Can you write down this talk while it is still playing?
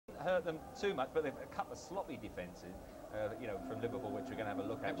hurt them too much, but they've a couple of sloppy defences, you know, from Liverpool, which we're going to have a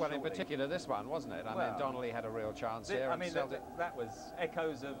look at Well, shortly. in particular this one, wasn't it? I mean, Donnelly had a real chance here. I mean, Celtic... that was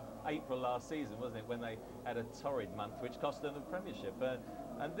echoes of April last season, wasn't it, when they had a torrid month, which cost them the Premiership.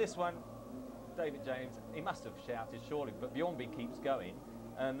 And this one, David James, he must have shouted surely, but Bjornby keeps going,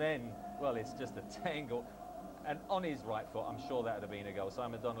 and then, well, it's just a tangle. And on his right foot, I'm sure that would have been a goal.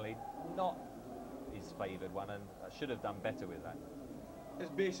 Simon Donnelly, not his favoured one, and should have done better with that. It's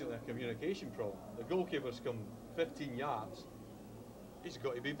basically a communication problem. The goalkeeper's come 15 yards. He's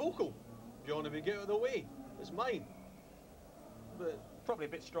got to be vocal. Bjornby, get out of the way. It's mine. But probably a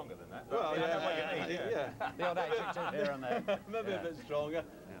bit stronger than that. Well, yeah. The odd adjective here and there. Maybe a bit stronger.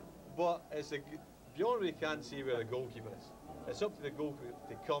 Yeah. But it's Bjornby can't see where the goalkeeper is. It's up to the goalkeeper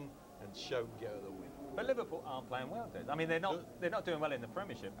to come and shout, get out of the way. But Liverpool aren't playing well, dude. I mean, they're not doing well in the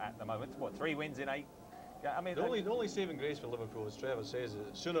Premiership at the moment. What, 3 wins in 8? Yeah, I mean, the only saving grace for Liverpool, as Trevor says, is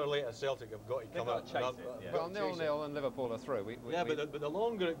sooner or later Celtic have got to come out. Chase it, yeah. Well, 0-0 and Liverpool are through. But the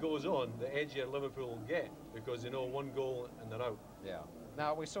longer it goes on, the edgier Liverpool will get, because they know 1 goal and they're out. Yeah.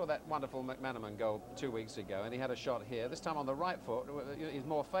 Now, we saw that wonderful McManaman goal 2 weeks ago, and he had a shot here. This time on the right foot, his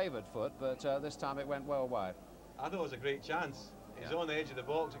more favoured foot, but this time it went well wide. I thought it was a great chance. He's on the edge of the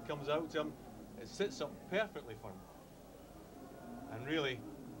box, it comes out to him, it sits up perfectly for him. And really,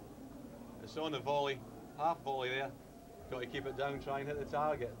 it's on the volley, half volley there. Got to keep it down, try and hit the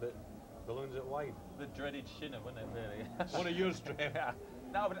target, but balloons it wide. The dreaded shinner, wasn't it, really? One of yours, Trev.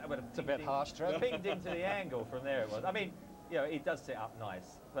 No, but it's a bit harsh, Trev. Pinged into the angle from there it was. I mean, you know, it does sit up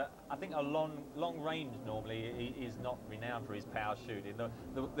nice, but I think a long range normally he is not renowned for his power shooting.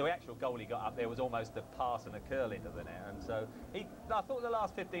 The actual goal he got up there was almost a pass and a curl into the net, and so I thought the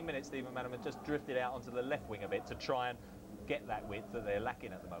last 15 minutes Stephen McManaman just drifted out onto the left wing a bit to try and get that width that they're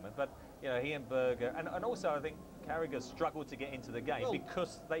lacking at the moment. But you know, he and Berger, and also I think Carragher struggled to get into the game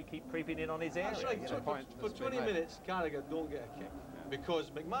because they keep creeping in on his area. That's right. For 20 minutes, Carragher don't get a kick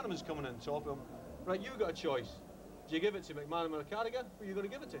because McManaman's coming in top of him. Right, you've got a choice. Do you give it to McManaman or Carragher? Who are you going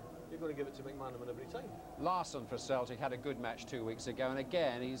to give it to? You're going to give it to McManaman every time. Larson for Celtic had a good match 2 weeks ago, and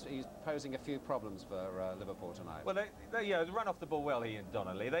again he's posing a few problems for Liverpool tonight. Well, they run off the ball well, he and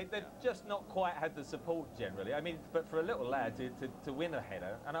Donnelly. They've just not quite had the support generally. I mean, but for a little lad to win a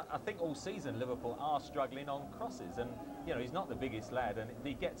header, and I think all season Liverpool are struggling on crosses, and you know he's not the biggest lad, and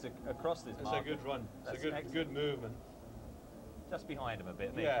he gets across this. It's a good run. It's a good movement. Just behind him a bit,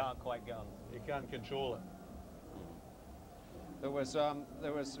 and he can't quite get on. He can't control it. There was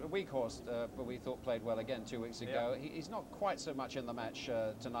Weghorst, but we thought played well again 2 weeks ago. He's not quite so much in the match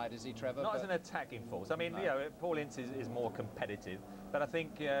tonight, is he, Trevor? Not as an attacking force. I mean, you know, Paul Ince is more competitive, but I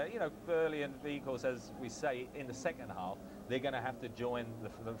think you know, Burley and Weghorst, as we say, in the second half, they're going to have to join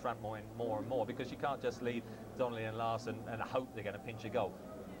the front more and more because you can't just leave Donnelly and Larson and hope they're going to pinch a goal.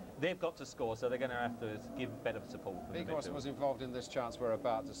 They've got to score, so they're going to have to give better support. Weghorst was involved in this chance we're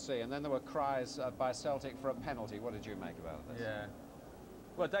about to see, and then there were cries by Celtic for a penalty. What did you make about this? Yeah.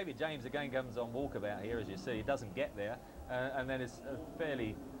 Well, David James again comes on walkabout here, as you see. He doesn't get there, and then it's a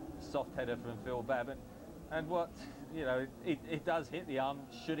fairly soft header from Phil Babb. And what, you know, it does hit the arm.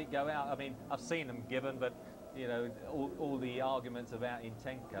 Should it go out? I mean, I've seen them given, but you know, all the arguments about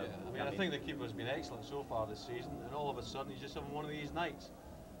intent. Yeah. I mean, I think the keeper's been excellent so far this season, and all of a sudden he's just having one of these nights.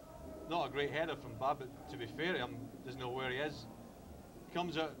 Not a great header from Babb, but to be fair, he doesn't know where he is.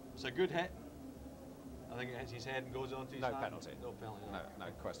 Comes out, it's a good hit. I think it hits his head and goes onto his hand. Penalty. No penalty. No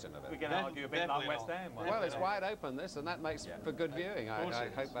question of it. We can argue a bit like West Ham. Well, it's wide open, this, and that makes for good viewing. I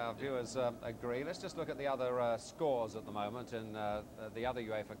hope our viewers agree. Let's just look at the other scores at the moment in the other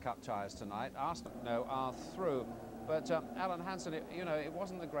UEFA Cup ties tonight. Arsenal are through. But Alan Hansen, you know, it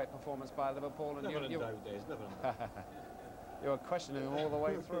wasn't a great performance by Liverpool. And never in doubt, Des, never in doubt. You were questioning them all the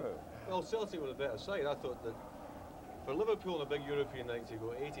way through. Well, Celtic were a better side. I thought that for Liverpool in a big European night to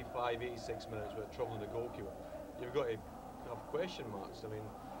go 85, 86 minutes without troubling the goalkeeper, you've got to have question marks. I mean,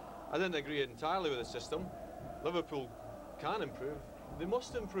 I didn't agree entirely with the system. Liverpool can improve. They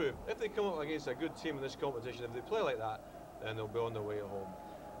must improve. If they come up against a good team in this competition, if they play like that, then they'll be on their way at home.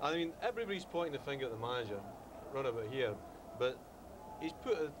 I mean, everybody's pointing the finger at the manager, run about here, but he's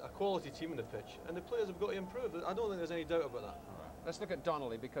put a quality team in the pitch, and the players have got to improve. I don't think there's any doubt about that. Let's look at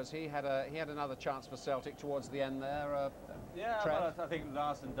Donnelly, because he had another chance for Celtic towards the end there. Yeah, well, I think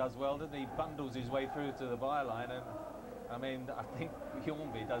Larson does well. That he bundles his way through to the byline, and I mean, I think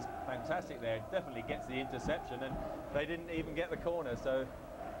Bjornby does fantastic there. Definitely gets the interception, and they didn't even get the corner, so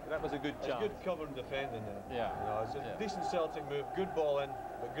that was a good chance. Good cover and defending there. Yeah, you know, it's a decent Celtic move, good ball in,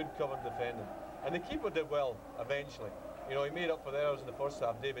 but good cover and defending. And the keeper did well eventually. You know, he made up for the errors in the first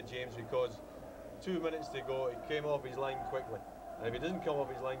half, David James, because 2 minutes to go, he came off his line quickly. And if he doesn't come off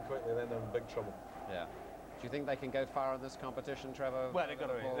his line quickly, then they're in big trouble. Yeah. Do you think they can go far in this competition, Trevor? Well, they've got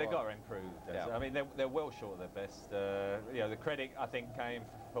to improve. Yeah. I mean, they're well short of their best. You know, the credit I think came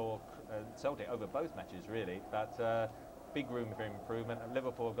for Celtic over both matches really, but big room for improvement. And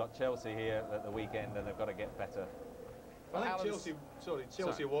Liverpool have got Chelsea here at the weekend, and they've got to get better. I think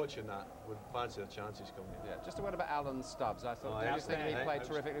Chelsea watching that would fancy their chances coming in. Yeah, just a word about Alan Stubbs. I thought I think he played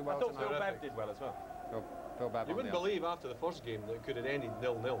terrifically well I thought tonight. Phil Babb did well as well. Phil Babb. You wouldn't believe after the first game that it could have ended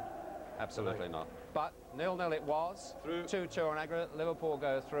 0-0. Absolutely not. But 0-0 it was. 2-2 on aggregate. Liverpool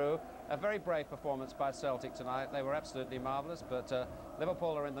go through. A very brave performance by Celtic tonight. They were absolutely marvellous, but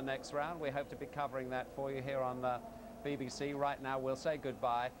Liverpool are in the next round. We hope to be covering that for you here on BBC. Right now, we'll say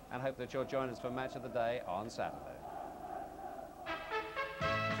goodbye and hope that you'll join us for Match of the Day on Saturday.